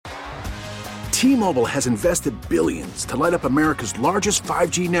T-Mobile has invested billions to light up America's largest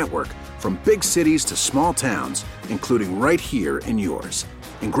 5G network, from big cities to small towns, including right here in yours.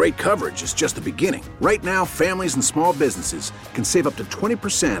 And great coverage is just the beginning. Right now, families and small businesses can save up to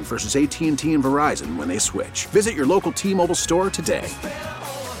 20% versus AT&T and Verizon when they switch. Visit your local T-Mobile store today.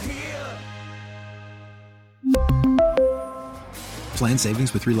 Plan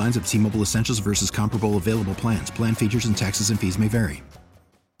savings with 3 lines of T-Mobile Essentials versus comparable available plans. Plan features and taxes and fees may vary.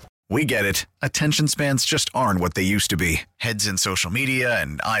 We get it. Attention spans just aren't what they used to be. Heads in social media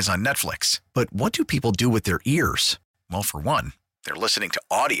and eyes on Netflix. But what do people do with their ears? Well, for one, they're listening to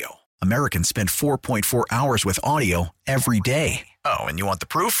audio. Americans spend 4.4 hours with audio every day. Oh, and you want the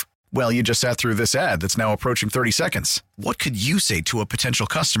proof? Well, you just sat through this ad that's now approaching 30 seconds. What could you say to a potential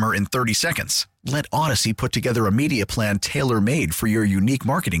customer in 30 seconds? Let Odyssey put together a media plan tailor-made for your unique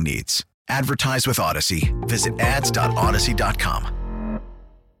marketing needs. Advertise with Odyssey. Visit ads.odyssey.com.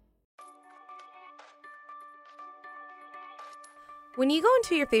 When you go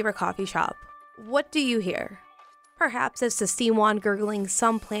into your favorite coffee shop, what do you hear? Perhaps it's the steam wand gurgling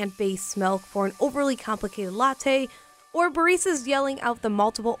some plant-based milk for an overly complicated latte, or baristas yelling out the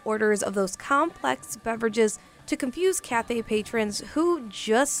multiple orders of those complex beverages to confuse cafe patrons who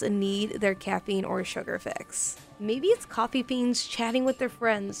just need their caffeine or sugar fix. Maybe it's coffee fiends chatting with their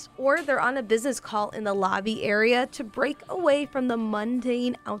friends, or they're on a business call in the lobby area to break away from the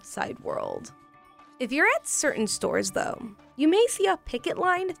mundane outside world. If you're at certain stores, though, you may see a picket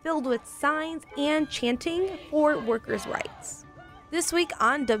line filled with signs and chanting for workers' rights. This week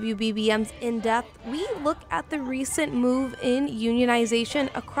on WBBM's In Depth, we look at the recent move in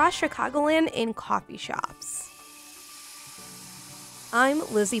unionization across Chicagoland in coffee shops. I'm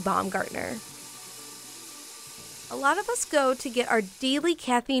Lizzie Baumgartner. A lot of us go to get our daily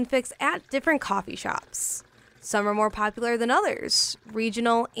caffeine fix at different coffee shops. Some are more popular than others,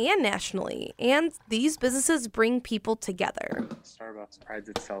 regional and nationally, and these businesses bring people together. Starbucks prides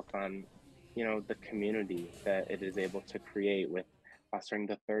itself on, the community that it is able to create with fostering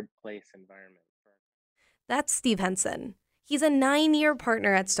the third place environment. That's Steve Henson. He's a 9-year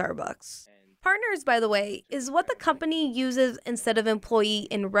partner at Starbucks. Partners, by the way, is what the company uses instead of employee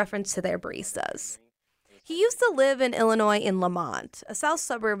in reference to their baristas. He used to live in Illinois in Lamont, a south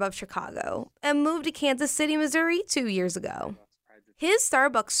suburb of Chicago, and moved to Kansas City, Missouri 2 years ago. His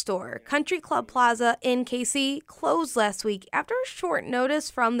Starbucks store, Country Club Plaza in KC, closed last week after a short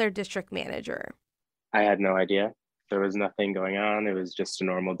notice from their district manager. I had no idea. There was nothing going on. It was just a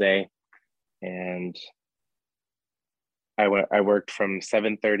normal day. And I worked from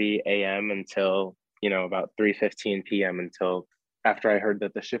 7:30 a.m. until, about 3:15 p.m. until after I heard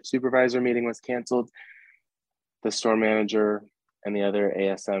that the shift supervisor meeting was canceled. The store manager and the other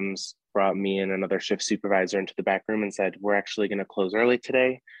ASMs brought me and another shift supervisor into the back room and said, we're actually going to close early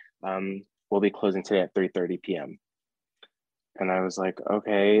today. We'll be closing today at 3:30 p.m. And I was like,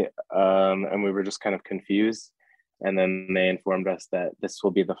 okay. And we were just kind of confused. And then they informed us that this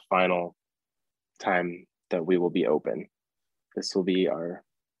will be the final time that we will be open. This will be our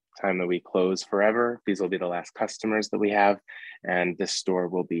time that we close forever. These will be the last customers that we have, and this store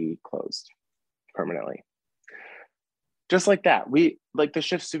will be closed permanently. Just like that, the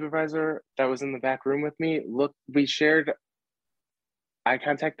shift supervisor that was in the back room with me, we shared eye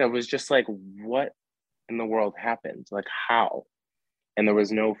contact that was just like, what in the world happened? Like, how? And there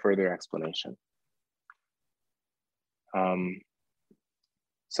was no further explanation.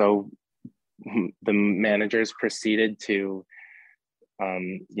 So the managers proceeded to,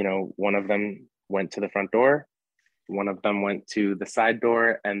 one of them went to the front door, one of them went to the side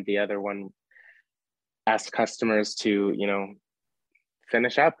door, and the other one asked customers to,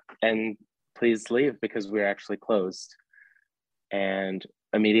 finish up and please leave because we're actually closed. And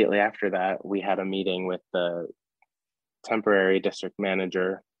immediately after that, we had a meeting with the temporary district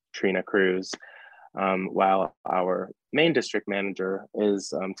manager, Trina Cruz, while our main district manager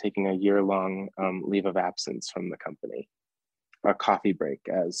is taking a year-long leave of absence from the company, a coffee break,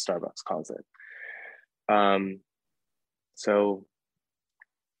 as Starbucks calls it. So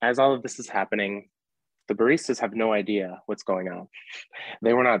as all of this is happening, the baristas have no idea what's going on.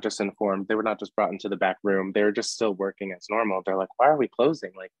 They were not just informed. They were not just brought into the back room. They were just still working as normal. They're like, why are we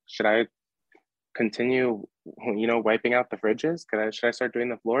closing? Like, should I continue, wiping out the fridges? Should I start doing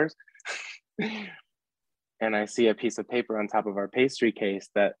the floors? And I see a piece of paper on top of our pastry case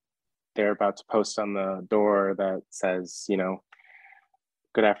that they're about to post on the door that says,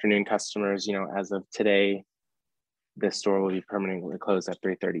 good afternoon, customers. As of today, this store will be permanently closed at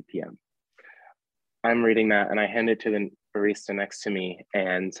 3:30 p.m. I'm reading that and I hand it to the barista next to me,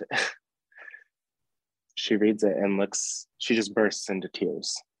 and she reads it and she just bursts into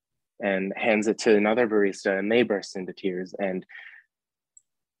tears. and hands it to another barista, and they burst into tears. And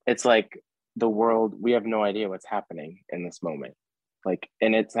it's like the world, we have no idea what's happening in this moment. Like,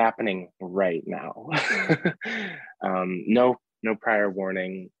 and it's happening right now. No prior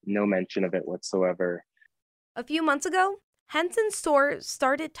warning, no mention of it whatsoever. A few months ago, Henson's store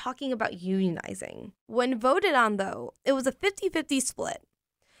started talking about unionizing. When voted on, though, it was a 50-50 split.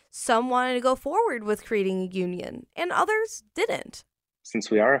 Some wanted to go forward with creating a union, and others didn't.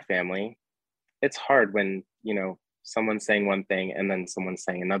 Since we are a family, it's hard when, someone's saying one thing and then someone's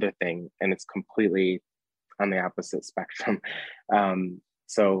saying another thing, and it's completely on the opposite spectrum.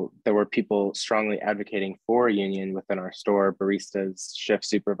 So there were people strongly advocating for a union within our store, baristas, shift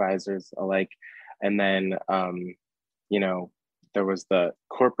supervisors alike. And then, there was the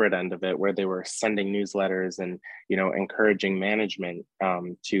corporate end of it where they were sending newsletters and, encouraging management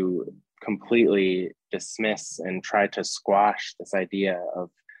to completely dismiss and try to squash this idea of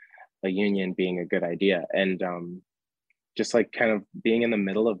a union being a good idea. And just like kind of being in the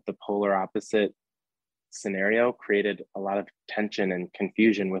middle of the polar opposite scenario created a lot of tension and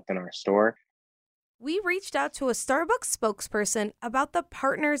confusion within our store. We reached out to a Starbucks spokesperson about the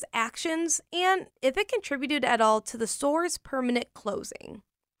partner's actions and if it contributed at all to the store's permanent closing.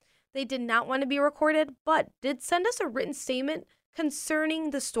 They did not want to be recorded, but did send us a written statement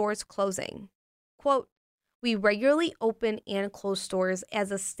concerning the store's closing. Quote, "We regularly open and close stores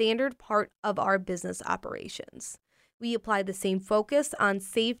as a standard part of our business operations. We apply the same focus on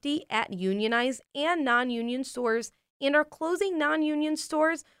safety at unionized and non-union stores and are closing non-union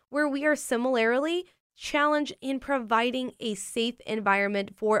stores where we are similarly challenged in providing a safe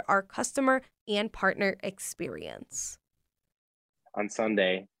environment for our customer and partner experience." On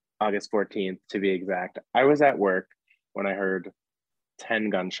Sunday, August 14th, to be exact, I was at work when I heard 10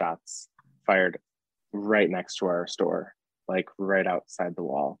 gunshots fired right next to our store, like right outside the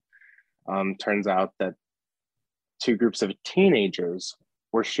wall. Turns out that two groups of teenagers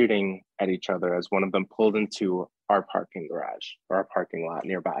were shooting at each other as one of them pulled into our parking garage or our parking lot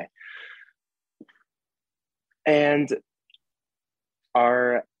nearby. And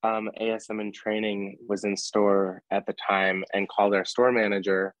our ASM in training was in store at the time and called our store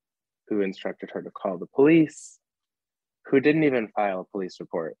manager, who instructed her to call the police, who didn't even file a police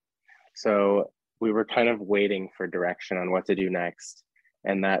report. So we were kind of waiting for direction on what to do next,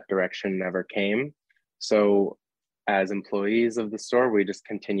 and that direction never came. So as employees of the store, we just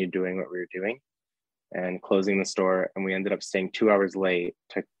continued doing what we were doing and closing the store. And we ended up staying 2 hours late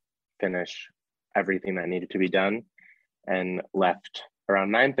to finish everything that needed to be done, and left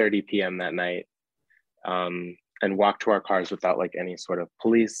around 9:30 p.m. that night, and walked to our cars without like any sort of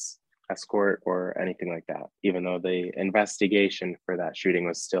police escort or anything like that, even though the investigation for that shooting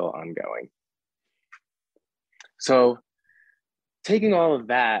was still ongoing. So taking all of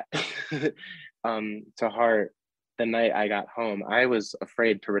that to heart, the night I got home, I was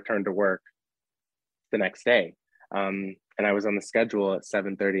afraid to return to work the next day. And I was on the schedule at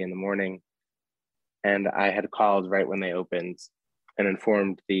 7:30 in the morning. And I had called right when they opened and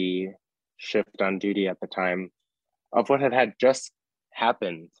informed the shift on duty at the time of what had just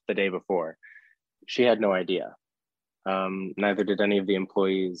happened the day before. She had no idea. Neither did any of the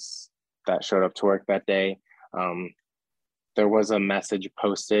employees that showed up to work that day. There was a message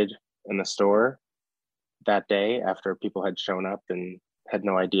posted in the store that day after people had shown up and had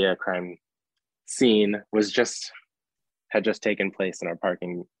no idea a crime scene had just taken place in our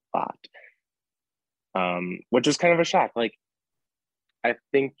parking lot. Which was kind of a shock. Like, I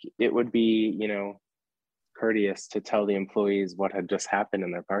think it would be, courteous to tell the employees what had just happened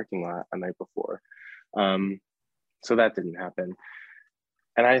in their parking lot the night before. So that didn't happen.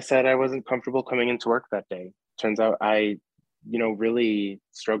 And I said I wasn't comfortable coming into work that day. Turns out I, really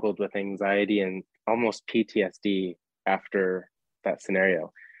struggled with anxiety and almost PTSD after that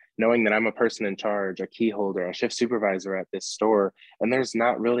scenario, knowing that I'm a person in charge, a key holder, a shift supervisor at this store, and there's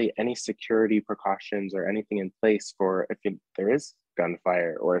not really any security precautions or anything in place for if there is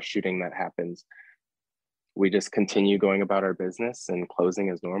gunfire or a shooting that happens. We just continue going about our business and closing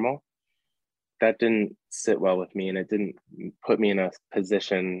as normal. That didn't sit well with me, and it didn't put me in a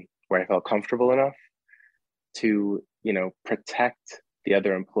position where I felt comfortable enough to, protect the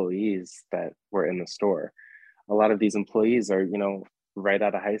other employees that were in the store. A lot of these employees are, right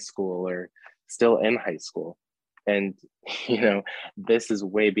out of high school or still in high school. And, this is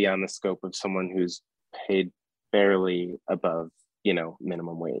way beyond the scope of someone who's paid barely above,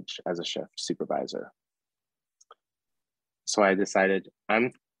 minimum wage as a shift supervisor. So I decided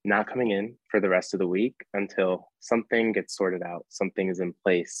I'm not coming in for the rest of the week until something gets sorted out, something is in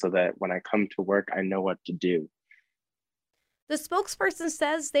place so that when I come to work, I know what to do. The spokesperson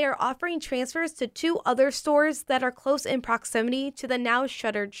says they are offering transfers to 2 other stores that are close in proximity to the now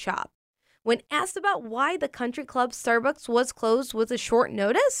shuttered shop. When asked about why the country club Starbucks was closed with a short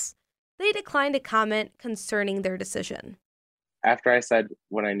notice, they declined to comment concerning their decision. After I said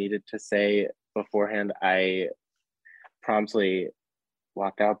what I needed to say beforehand, I promptly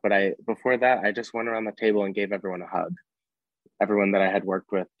walked out. But before that, I just went around the table and gave everyone a hug. Everyone that I had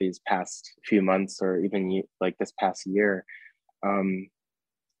worked with these past few months, or even like this past year,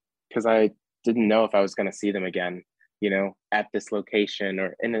 because I didn't know if I was going to see them again, at this location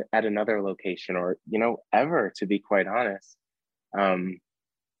or at another location, or, ever, to be quite honest,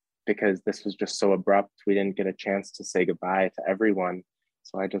 because this was just so abrupt. We didn't get a chance to say goodbye to everyone.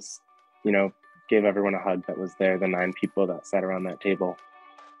 So I just, gave everyone a hug that was there, the 9 people that sat around that table.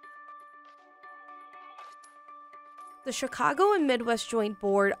 The Chicago and Midwest Joint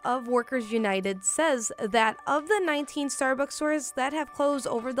Board of Workers United says that of the 19 Starbucks stores that have closed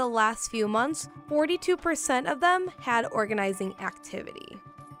over the last few months, 42% of them had organizing activity.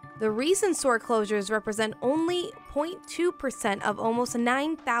 The recent store closures represent only 0.2% of almost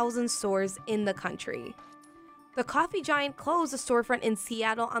 9,000 stores in the country. The coffee giant closed a storefront in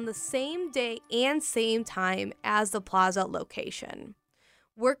Seattle on the same day and same time as the Plaza location.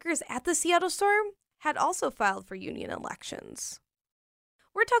 Workers at the Seattle store had also filed for union elections.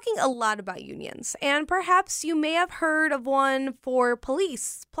 We're talking a lot about unions, and perhaps you may have heard of one for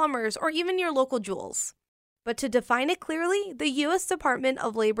police, plumbers, or even your local Jewels. But to define it clearly, the U.S. Department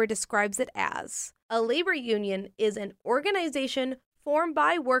of Labor describes it as a labor union is an organization formed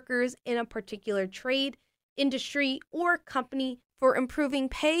by workers in a particular trade, industry, or company for improving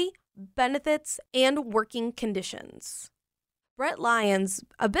pay, benefits, and working conditions. Brett Lyons,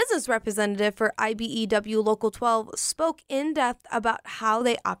 a business representative for IBEW Local 12, spoke in depth about how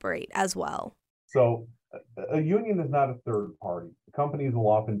they operate as well. So a union is not a third party. Companies will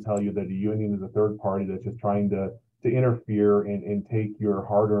often tell you that a union is a third party that's just trying to interfere and take your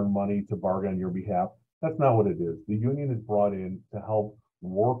hard-earned money to bargain on your behalf. That's not what it is. The union is brought in to help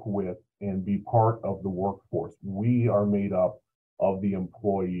work with and be part of the workforce. We are made up of the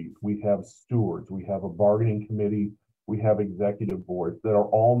employees. We have stewards. We have a bargaining committee. We have executive boards that are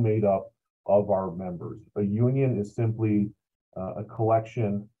all made up of our members. A union is simply a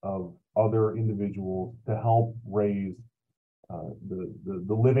collection of other individuals to help raise the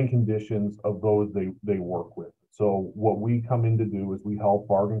living conditions of those they work with. So what we come in to do is we help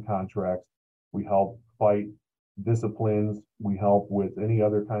bargain contracts, we help fight disciplines, we help with any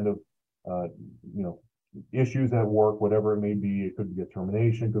other kind of issues at work, whatever it may be. It could be a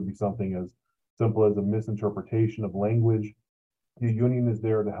termination, it could be something as simple as a misinterpretation of language. The union is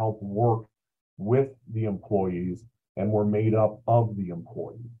there to help work with the employees, and we're made up of the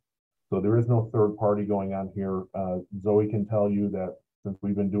employees. So there is no third party going on here. Zoe can tell you that since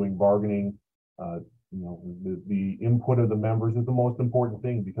we've been doing bargaining, the input of the members is the most important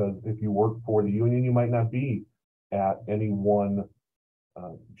thing, because if you work for the union, you might not be at any one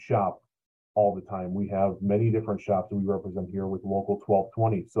shop all the time. We have many different shops that we represent here with Local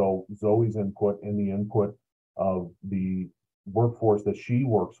 1220. So Zoe's input and the input of the workforce that she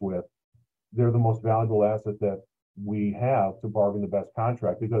works with, they're the most valuable asset that we have to bargain the best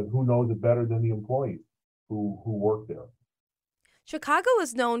contract, because who knows it better than the employees who work there. Chicago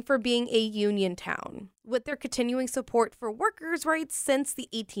is known for being a union town, with their continuing support for workers' rights since the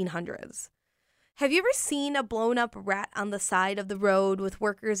 1800s. Have you ever seen a blown-up rat on the side of the road with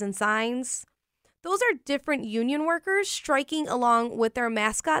workers and signs? Those are different union workers striking along with their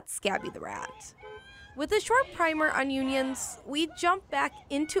mascot, Scabby the Rat. With a short primer on unions, we jump back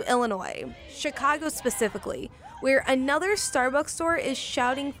into Illinois, Chicago specifically, where another Starbucks store is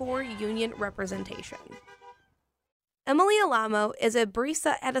shouting for union representation. Emily Alamo is a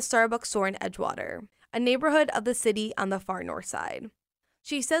barista at a Starbucks store in Edgewater, a neighborhood of the city on the far north side.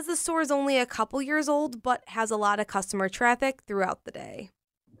 She says the store is only a couple years old, but has a lot of customer traffic throughout the day.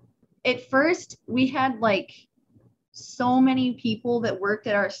 At first, we had so many people that worked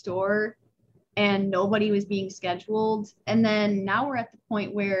at our store and nobody was being scheduled. And then now we're at the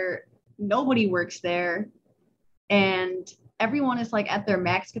point where nobody works there and everyone is at their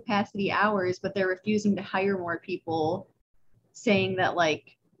max capacity hours, but they're refusing to hire more people, saying that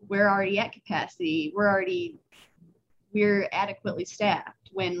we're already at capacity. We're adequately staffed,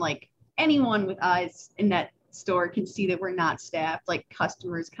 when anyone with eyes in that store can see that we're not staffed.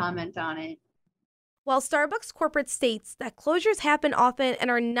 Customers comment on it. While Starbucks corporate states that closures happen often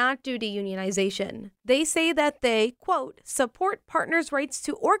and are not due to unionization, they say that they, quote, support partners' rights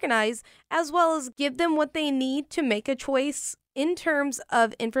to organize, as well as give them what they need to make a choice in terms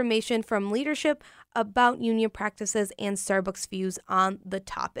of information from leadership about union practices and Starbucks' views on the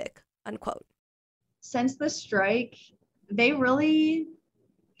topic, unquote. Since the strike, they really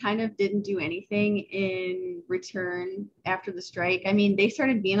kind of didn't do anything in return after the strike. I mean, they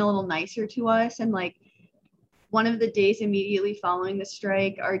started being a little nicer to us, and like one of the days immediately following the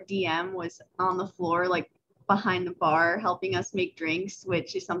strike, our DM was on the floor, like behind the bar, helping us make drinks,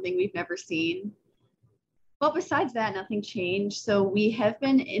 which is something we've never seen. But besides that, nothing changed. So we have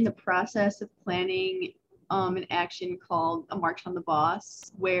been in the process of planning an action called a March on the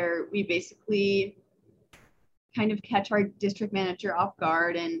Boss, where we basically kind of catch our district manager off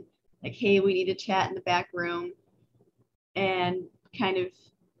guard and like, hey, we need to chat in the back room, and kind of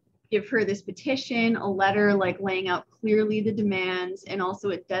give her this petition, a letter like laying out clearly the demands, and also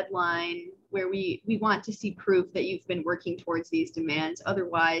a deadline where we want to see proof that you've been working towards these demands.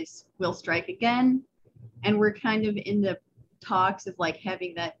 Otherwise, we'll strike again. And we're kind of in the talks of like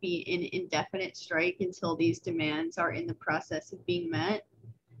having that be an indefinite strike until these demands are in the process of being met.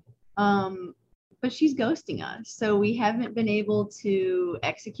 But she's ghosting us, so we haven't been able to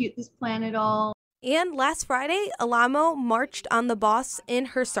execute this plan at all. And last Friday, Alamo marched on the boss in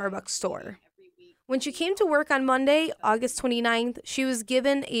her Starbucks store. When she came to work on Monday, August 29th, she was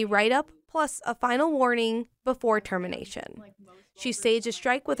given a write-up plus a final warning before termination. She staged a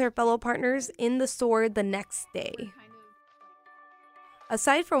strike with her fellow partners in the store the next day.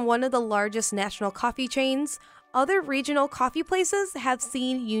 Aside from one of the largest national coffee chains, other regional coffee places have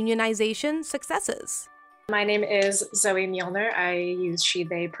seen unionization successes. My name is Zoe Muehlner. I use she,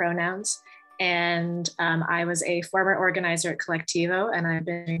 they pronouns. And I was a former organizer at Collectivo, and I've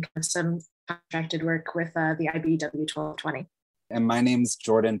been doing some contracted work with the IBEW 1220. And my name's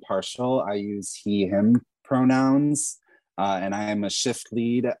Jordan Partial. I use he, him pronouns, and I am a shift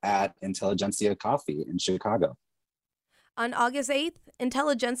lead at Intelligentsia Coffee in Chicago. On August 8th,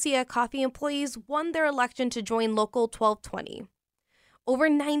 Intelligentsia Coffee employees won their election to join Local 1220. Over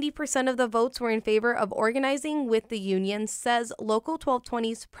 90% of the votes were in favor of organizing with the union, says Local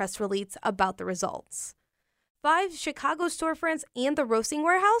 1220's press release about the results. 5 Chicago storefronts and the roasting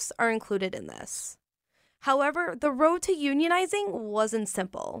warehouse are included in this. However, the road to unionizing wasn't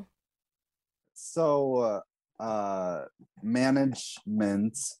simple. So,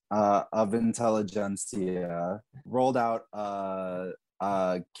 management of Intelligentsia rolled out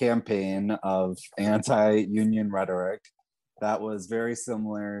a campaign of anti-union rhetoric that was very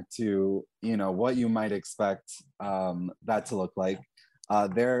similar to, what you might expect that to look like.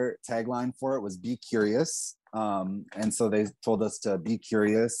 Their tagline for it was "Be curious," and so they told us to be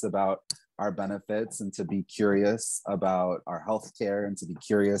curious about our benefits and to be curious about our healthcare and to be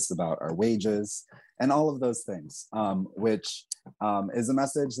curious about our wages and all of those things, which is a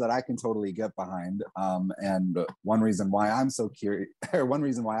message that I can totally get behind. And one reason why I'm so curious, or one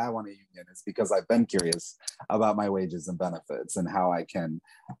reason why I want a union is because I've been curious about my wages and benefits and how I can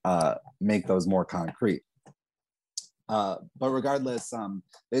make those more concrete. But regardless,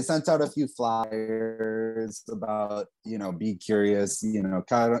 they sent out a few flyers about, be curious,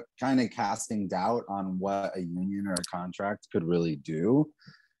 kind of casting doubt on what a union or a contract could really do.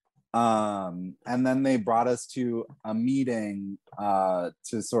 And then they brought us to a meeting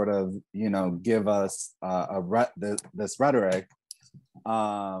to sort of, give us this rhetoric.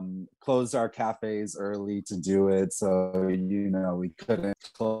 Closed our cafes early to do it, so we couldn't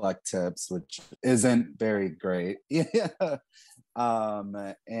collect tips, which isn't very great. We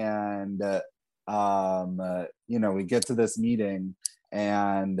get to this meeting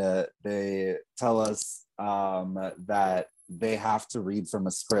and they tell us that they have to read from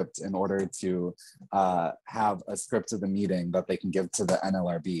a script in order to have a script of the meeting that they can give to the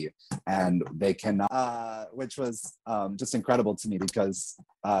NLRB, and they cannot, which was just incredible to me because,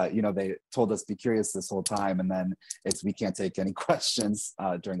 they told us be curious this whole time, and then we can't take any questions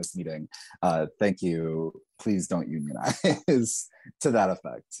during this meeting. Thank you. Please don't unionize, to that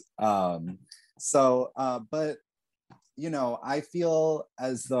effect. But, I feel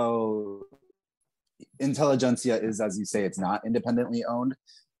as though Intelligentsia is, as you say, it's not independently owned.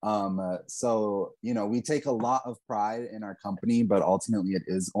 We take a lot of pride in our company, but ultimately it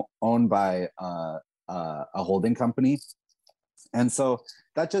is owned by a holding company. And so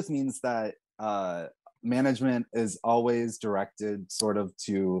that just means that management is always directed sort of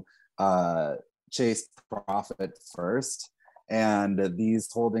to chase profit first. And these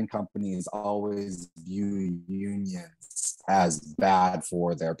holding companies always view unions as bad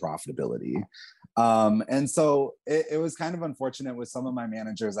for their profitability. And so it was kind of unfortunate with some of my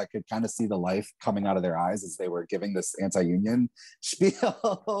managers. I could kind of see the life coming out of their eyes as they were giving this anti-union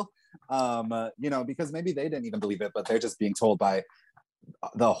spiel, because maybe they didn't even believe it, but they're just being told by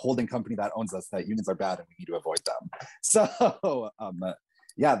the holding company that owns us that unions are bad and we need to avoid them. So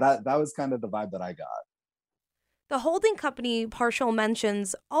yeah, that was kind of the vibe that I got. The holding company Partial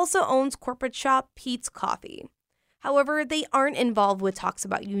mentions also owns corporate shop Peet's Coffee. However, they aren't involved with talks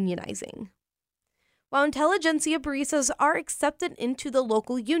about unionizing. While Intelligentsia baristas are accepted into the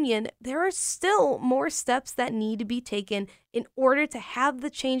local union, there are still more steps that need to be taken in order to have the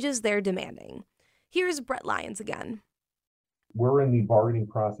changes they're demanding. Here's Brett Lyons again. We're in the bargaining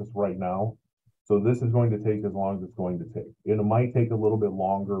process right now, so this is going to take as long as it's going to take. It might take a little bit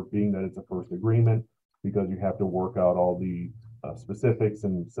longer, being that it's a first agreement, because you have to work out all the specifics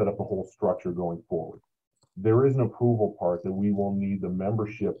and set up the whole structure going forward. There is an approval part that we will need the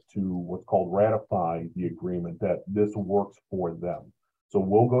membership to what's called ratify the agreement that this works for them. So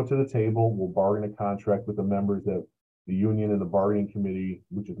we'll go to the table, we'll bargain a contract with the members that the union and the bargaining committee,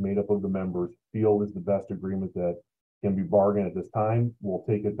 which is made up of the members, feel is the best agreement that can be bargained at this time. We'll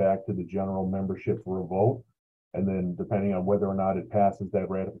take it back to the general membership for a vote. And then depending on whether or not it passes that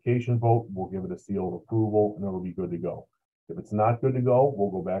ratification vote, we'll give it a seal of approval and it'll be good to go. If it's not good to go,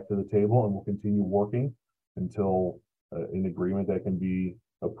 we'll go back to the table and we'll continue working until an agreement that can be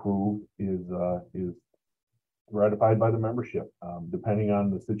approved is ratified by the membership. Depending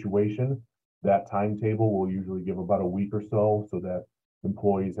on the situation, that timetable will usually give about a week or so that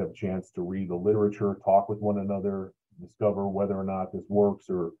employees have a chance to read the literature, talk with one another, discover whether or not this works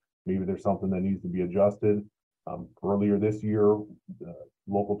or maybe there's something that needs to be adjusted. Earlier this year,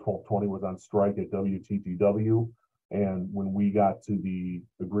 Local 1220 was on strike at WTTW. And when we got to the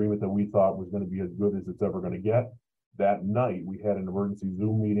agreement that we thought was going to be as good as it's ever going to get, that night we had an emergency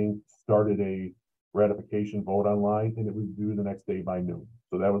Zoom meeting, started a ratification vote online, and it was due the next day by noon.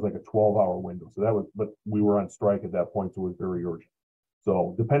 So that was like a 12-hour window. So that was, but we were on strike at that point, so it was very urgent.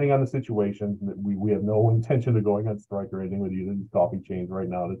 So depending on the situation, we have no intention of going on strike or anything with either of these coffee chains right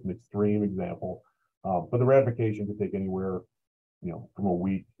now. That's an extreme example. But the ratification could take anywhere, from a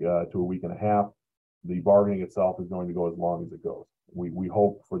week to a week and a half. The bargaining itself is going to go as long as it goes. We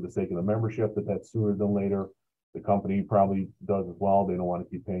hope for the sake of the membership that that's sooner than later. The company probably does as well. They don't want to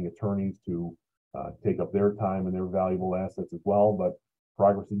keep paying attorneys to take up their time and their valuable assets as well. But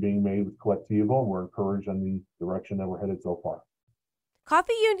progress is being made with Colectivo, and we're encouraged on the direction that we're headed so far.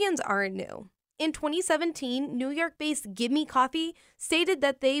 Coffee unions aren't new. In 2017, New York-based Gimme Coffee stated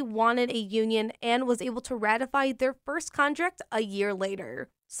that they wanted a union and was able to ratify their first contract a year later,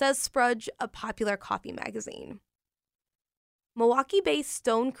 says Sprudge, a popular coffee magazine. Milwaukee-based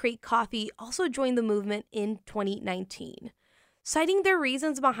Stone Creek Coffee also joined the movement in 2019, citing their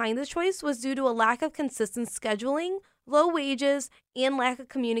reasons behind the choice was due to a lack of consistent scheduling, low wages, and lack of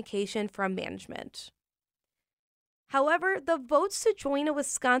communication from management. However, the votes to join a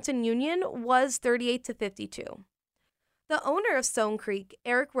Wisconsin union was 38-52. The owner of Stone Creek,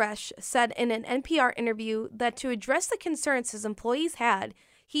 Eric Resch, said in an NPR interview that to address the concerns his employees had,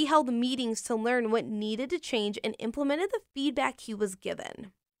 he held meetings to learn what needed to change and implemented the feedback he was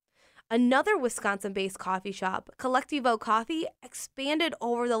given. Another Wisconsin-based coffee shop, Colectivo Coffee, expanded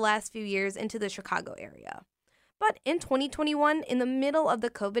over the last few years into the Chicago area. But in 2021, in the middle of the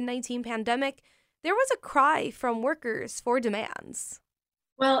COVID-19 pandemic, there was a cry from workers for demands.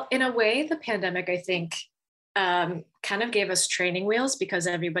 Well, in a way, the pandemic, I think, kind of gave us training wheels because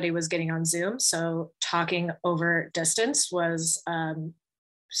everybody was getting on Zoom. So talking over distance was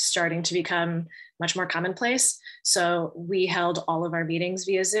starting to become much more commonplace. So we held all of our meetings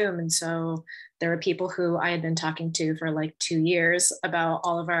via Zoom. And so there were people who I had been talking to for like 2 years about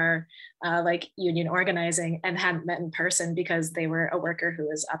all of our union organizing and hadn't met in person because they were a worker who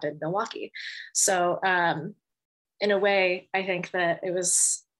was up in Milwaukee. So in a way, I think that it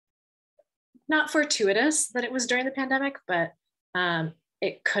was not fortuitous that it was during the pandemic, but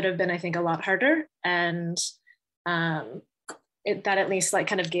it could have been, I think, a lot harder. And that at least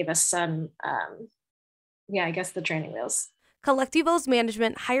kind of gave us some, I guess the training wheels. Colectivo's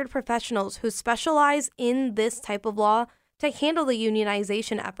management hired professionals who specialize in this type of law to handle the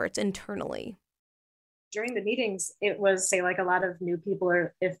unionization efforts internally. During the meetings, it was, say, a lot of new people,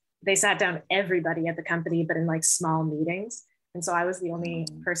 or if they sat down everybody at the company, but in small meetings. And so I was the only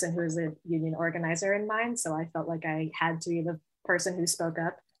person who was a union organizer in mind. So I felt like I had to be the person who spoke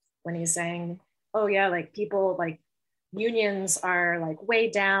up when he's saying, oh yeah, people unions are way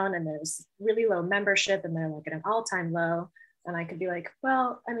down and there's really low membership and they're at an all-time low. And I could be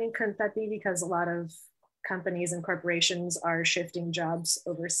well, I mean, couldn't that be because a lot of companies and corporations are shifting jobs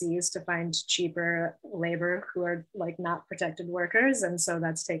overseas to find cheaper labor who are not protected workers, and so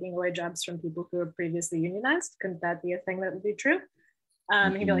that's taking away jobs from people who were previously unionized? Couldn't that be a thing that would be true?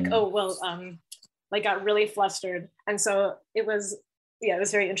 He'd be oh well, got really flustered. And so it was yeah, it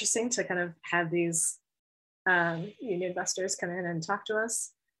was very interesting to kind of have these union investors come in and talk to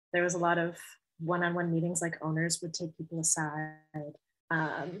us. There was a lot of one-on-one meetings, like owners would take people aside,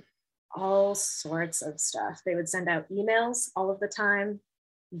 all sorts of stuff. They would send out emails all of the time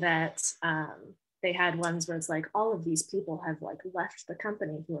that they had ones where it's like, all of these people have like left the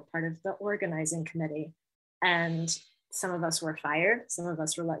company who were part of the organizing committee. And some of us were fired, some of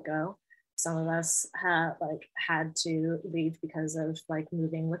us were let go. Some of us had to leave because of like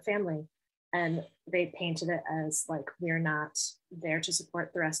moving with family. And they painted it as like, we're not there to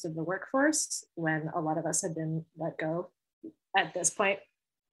support the rest of the workforce, when a lot of us had been let go at this point,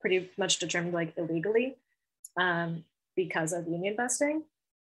 pretty much determined like illegally, because of union busting.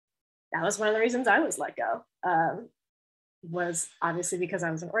 That was one of the reasons I was let go, was obviously because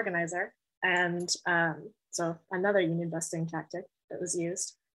I was an organizer. And so another union busting tactic that was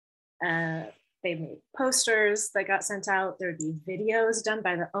used. They made posters that got sent out. There would be videos done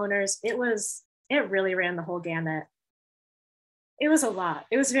by the owners. It really ran the whole gamut. It was a lot.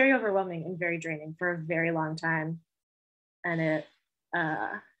 It was very overwhelming and very draining for a very long time. And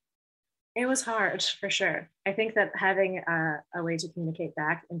it was hard for sure. I think that having a way to communicate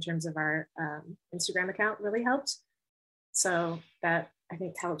back in terms of our Instagram account really helped. So that I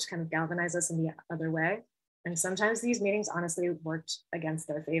think helped kind of galvanize us in the other way. And sometimes these meetings honestly worked against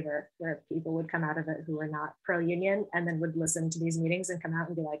their favor, where people would come out of it who were not pro-union and then would listen to these meetings and come out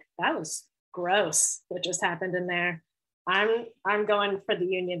and be like, that was gross what just happened in there. I'm going for the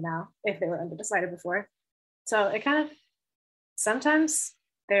union now, if they were undecided before. So it kind of, sometimes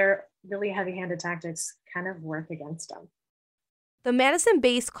their really heavy-handed tactics kind of work against them. The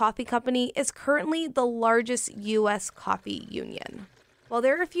Madison-based coffee company is currently the largest U.S. coffee union. While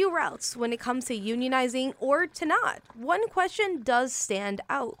there are a few routes when it comes to unionizing or to not, one question does stand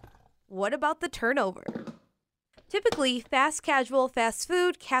out. What about the turnover? Typically, fast casual, fast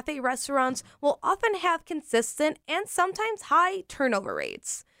food, cafe restaurants will often have consistent and sometimes high turnover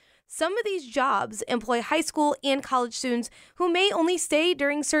rates. Some of these jobs employ high school and college students who may only stay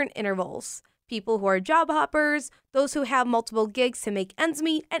during certain intervals. People who are job hoppers, those who have multiple gigs to make ends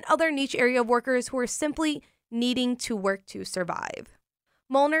meet, and other niche area workers who are simply needing to work to survive.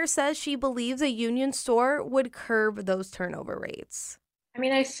 Molnar says she believes a union store would curb those turnover rates. I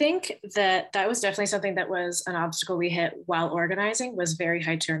mean, I think that was definitely something that was an obstacle we hit while organizing, was very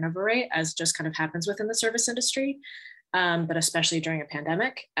high turnover rate, as just kind of happens within the service industry, but especially during a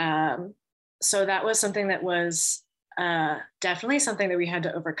pandemic. So that was something that was definitely something that we had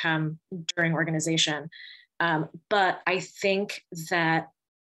to overcome during organization. But I think that,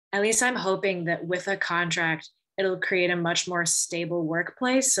 at least I'm hoping that with a contract, it'll create a much more stable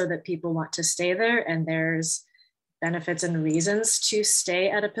workplace so that people want to stay there and there's benefits and reasons to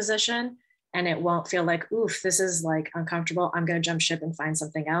stay at a position, and it won't feel like, oof, this is like uncomfortable, I'm going to jump ship and find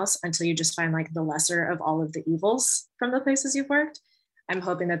something else, until you just find like the lesser of all of the evils from the places you've worked. I'm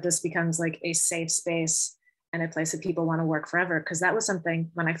hoping that this becomes like a safe space and a place that people want to work forever, because that was something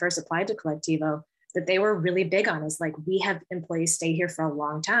when I first applied to Colectivo that they were really big on, is like, we have employees stay here for a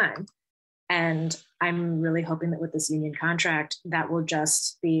long time. And I'm really hoping that with this union contract, that will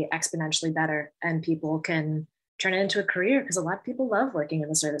just be exponentially better and people can turn it into a career, because a lot of people love working in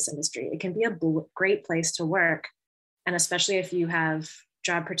the service industry. It can be a great place to work. And especially if you have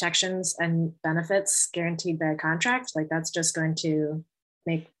job protections and benefits guaranteed by a contract, like that's just going to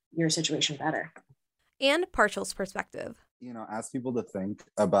make your situation better. And Partial's perspective. Ask people to think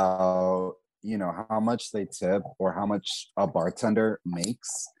about, how much they tip or how much a bartender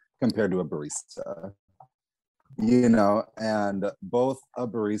makes compared to a barista, and both a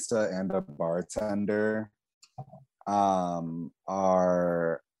barista and a bartender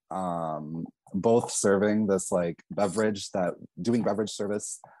are both serving this like beverage, doing beverage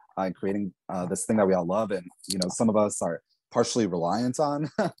service and creating this thing that we all love, and some of us are partially reliant on,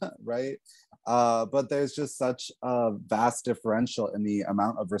 right? But there's just such a vast differential in the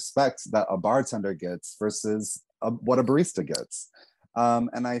amount of respect that a bartender gets versus what a barista gets.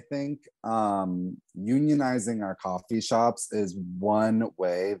 And I think unionizing our coffee shops is one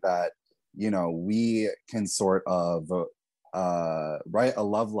way that, we can sort of write a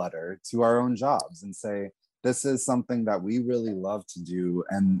love letter to our own jobs and say, this is something that we really love to do,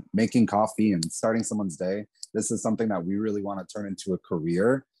 and making coffee and starting someone's day, this is something that we really want to turn into a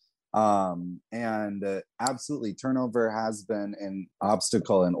career. And absolutely, turnover has been an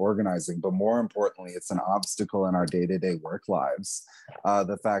obstacle in organizing, but more importantly, it's an obstacle in our day-to-day work lives.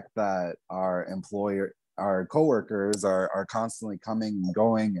 The fact that our coworkers are constantly coming,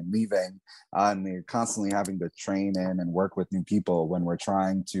 going, and leaving, and they're constantly having to train in and work with new people when we're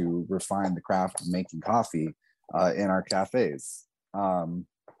trying to refine the craft of making coffee in our cafes. And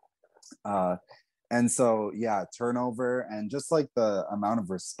so, yeah, turnover and just like the amount of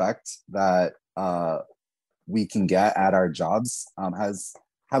respect that we can get at our jobs has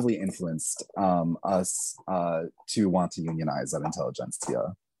heavily influenced us to want to unionize at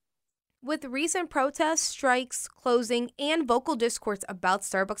Intelligentsia. With recent protests, strikes, closing, and vocal discourse about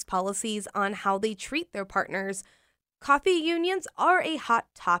Starbucks policies on how they treat their partners, coffee unions are a hot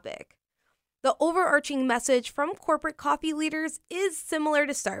topic. The overarching message from corporate coffee leaders is similar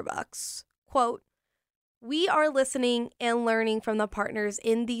to Starbucks. Quote, "We are listening and learning from the partners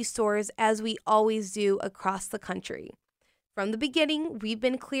in these stores as we always do across the country. From the beginning, we've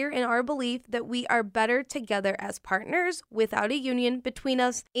been clear in our belief that we are better together as partners without a union between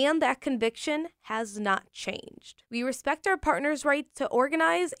us, and that conviction has not changed. We respect our partners' right to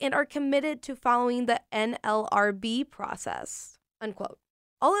organize and are committed to following the NLRB process." Unquote.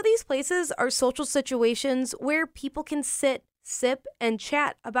 All of these places are social situations where people can sit, sip, and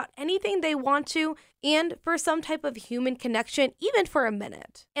chat about anything they want to, and for some type of human connection, even for a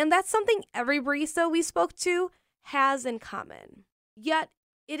minute. And that's something every barista we spoke to has in common. Yet,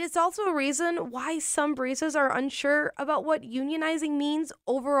 it is also a reason why some baristas are unsure about what unionizing means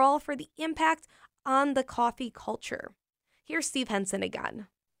overall for the impact on the coffee culture. Here's Steve Henson again.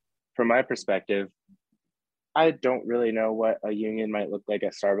 From my perspective, I don't really know what a union might look like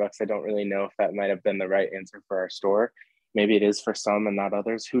at Starbucks. I don't really know if that might have been the right answer for our store. Maybe it is for some and not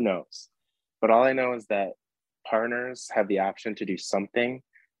others, who knows? But all I know is that partners have the option to do something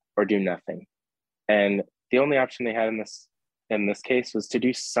or do nothing. And the only option they had in this case was to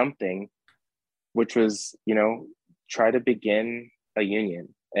do something, which was, try to begin a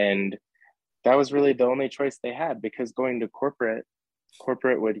union. And that was really the only choice they had, because going to corporate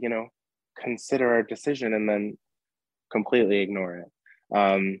would, consider our decision and then completely ignore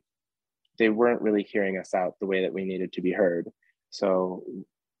it. They weren't really hearing us out the way that we needed to be heard. So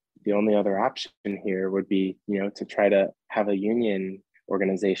the only other option here would be, to try to have a union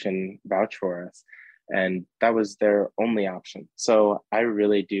organization vouch for us. And that was their only option. So I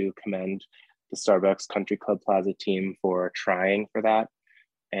really do commend the Starbucks Country Club Plaza team for trying for that.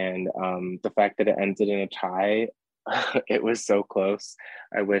 And the fact that it ended in a tie, it was so close.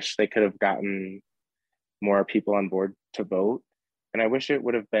 I wish they could have gotten more people on board to vote. And I wish it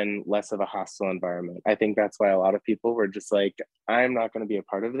would have been less of a hostile environment. I think that's why a lot of people were just like, I'm not going to be a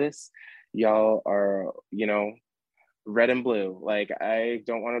part of this. Y'all are, red and blue. Like, I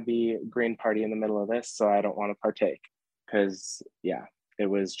don't want to be Green Party in the middle of this, so I don't want to partake. Because, yeah, it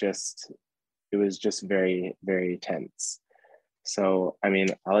was just very, very tense. So, I mean,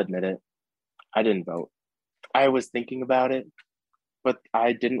 I'll admit it. I didn't vote. I was thinking about it, but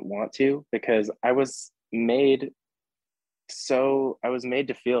I didn't want to, because I was made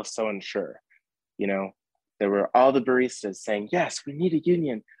to feel so unsure. There were all the baristas saying, yes, we need a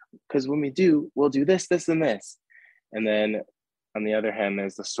union, because when we do, we'll do this, this, and this. And then on the other hand,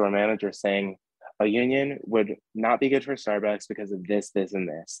 there's the store manager saying a union would not be good for Starbucks because of this, this, and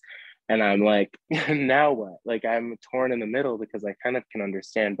this. And I'm like, now what? Like, I'm torn in the middle, because I kind of can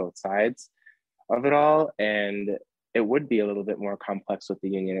understand both sides of it all. And it would be a little bit more complex with the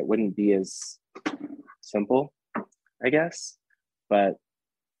union. It wouldn't be as simple, I guess. But,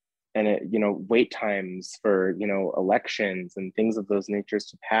 and it, wait times for, elections and things of those natures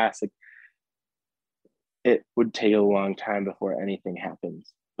to pass, like, it would take a long time before anything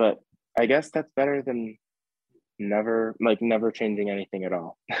happens. But I guess that's better than never changing anything at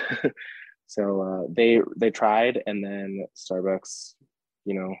all. So they tried, and then Starbucks,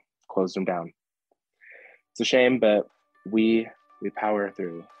 closed them down. It's a shame, but we power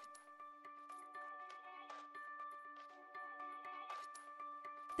through.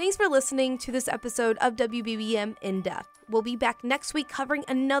 Thanks for listening to this episode of WBBM In Depth. We'll be back next week covering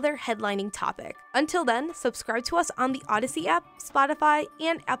another headlining topic. Until then, subscribe to us on the Odyssey app, Spotify,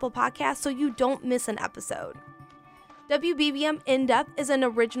 and Apple Podcasts so you don't miss an episode. WBBM In Depth is an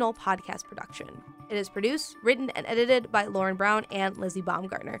original podcast production. It is produced, written, and edited by Lauren Brown and Lizzie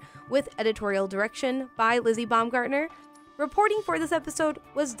Baumgartner, with editorial direction by Lizzie Baumgartner. Reporting for this episode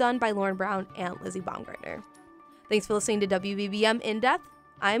was done by Lauren Brown and Lizzie Baumgartner. Thanks for listening to WBBM In Depth.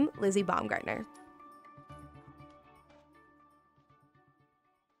 I'm Lizzie Baumgartner.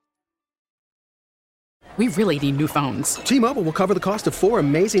 We really need new phones. T-Mobile will cover the cost of 4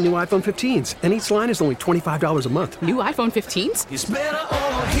 amazing new iPhone 15s, and each line is only $25 a month. New iPhone 15s? It's better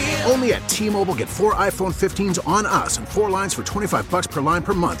over here. Only at T-Mobile, get 4 iPhone 15s on us and 4 lines for $25 per line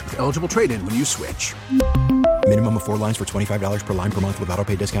per month with eligible trade-in when you switch. Minimum of 4 lines for $25 per line per month with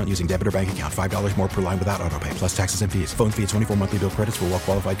autopay discount using debit or bank account. $5 more per line without autopay, plus taxes and fees. Phone fee at 24 monthly bill credits for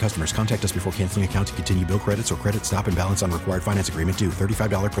well-qualified customers. Contact us before canceling account to continue bill credits or credit stop and balance on required finance agreement due.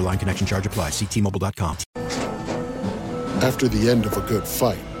 $35 per line connection charge applies. See T-Mobile.com. After the end of a good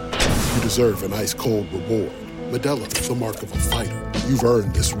fight, you deserve an ice-cold reward. Modelo is the mark of a fighter. You've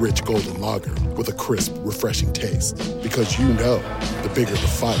earned this rich golden lager with a crisp, refreshing taste. Because you know, the bigger the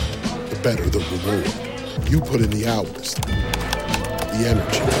fight, the better the reward. You put in the hours, the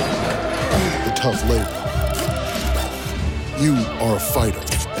energy, the tough labor. You are a fighter,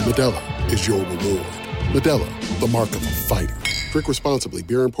 and Modelo is your reward. Modelo, the mark of a fighter. Drink responsibly.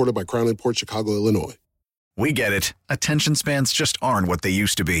 Beer imported by Crown Imports, Chicago, Illinois. We get it. Attention spans just aren't what they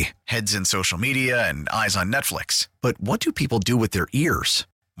used to be. Heads in social media and eyes on Netflix. But what do people do with their ears?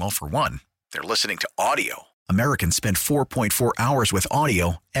 Well, for one, they're listening to audio. Americans spend 4.4 hours with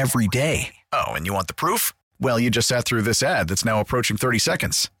audio every day. Oh, and you want the proof? Well, you just sat through this ad that's now approaching 30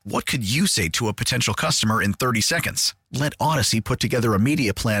 seconds. What could you say to a potential customer in 30 seconds? Let Odyssey put together a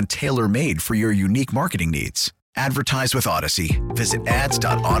media plan tailor-made for your unique marketing needs. Advertise with Odyssey. Visit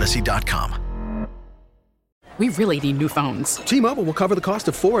ads.odyssey.com. We really need new phones. T-Mobile will cover the cost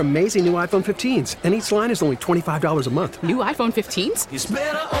of 4 amazing new iPhone 15s, and each line is only $25 a month. New iPhone 15s? It's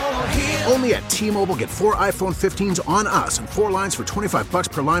better over here. Only at T-Mobile, get 4 iPhone 15s on us and 4 lines for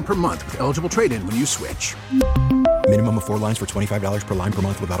 $25 per line per month with eligible trade-in when you switch. Minimum of 4 lines for $25 per line per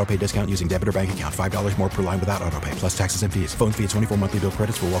month with autopay discount using debit or bank account. $5 more per line without autopay, plus taxes and fees. Phone fee at 24 monthly bill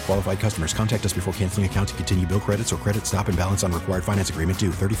credits for well-qualified customers. Contact us before canceling account to continue bill credits or credit stop and balance on required finance agreement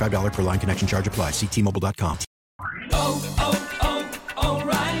due. $35 per line connection charge applies. See T-Mobile.com.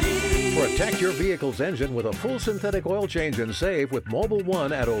 O'Reilly. Protect your vehicle's engine with a full synthetic oil change and save with Mobil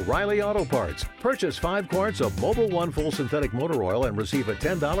 1 at O'Reilly Auto Parts. Purchase 5 quarts of Mobil 1 full synthetic motor oil and receive a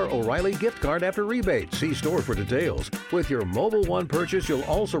 $10 O'Reilly gift card after rebate. See store for details. With your Mobil 1 purchase, you'll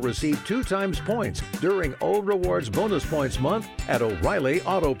also receive 2 times points during O Rewards Bonus Points Month at O'Reilly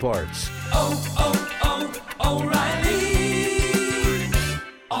Auto Parts. O'Reilly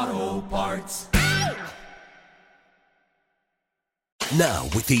Auto Parts. Now,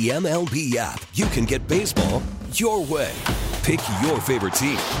 with the MLB app, you can get baseball your way. Pick your favorite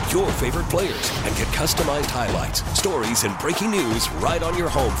team, your favorite players, and get customized highlights, stories, and breaking news right on your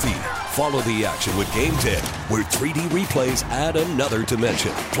home feed. Follow the action with Game Day, where 3D replays add another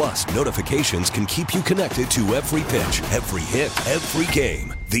dimension. Plus, notifications can keep you connected to every pitch, every hit, every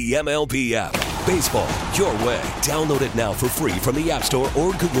game. The MLB app. Baseball your way. Download it now for free from the App Store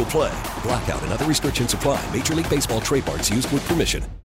or Google Play. Blackout and other restrictions apply. Major League Baseball trademarks used with permission.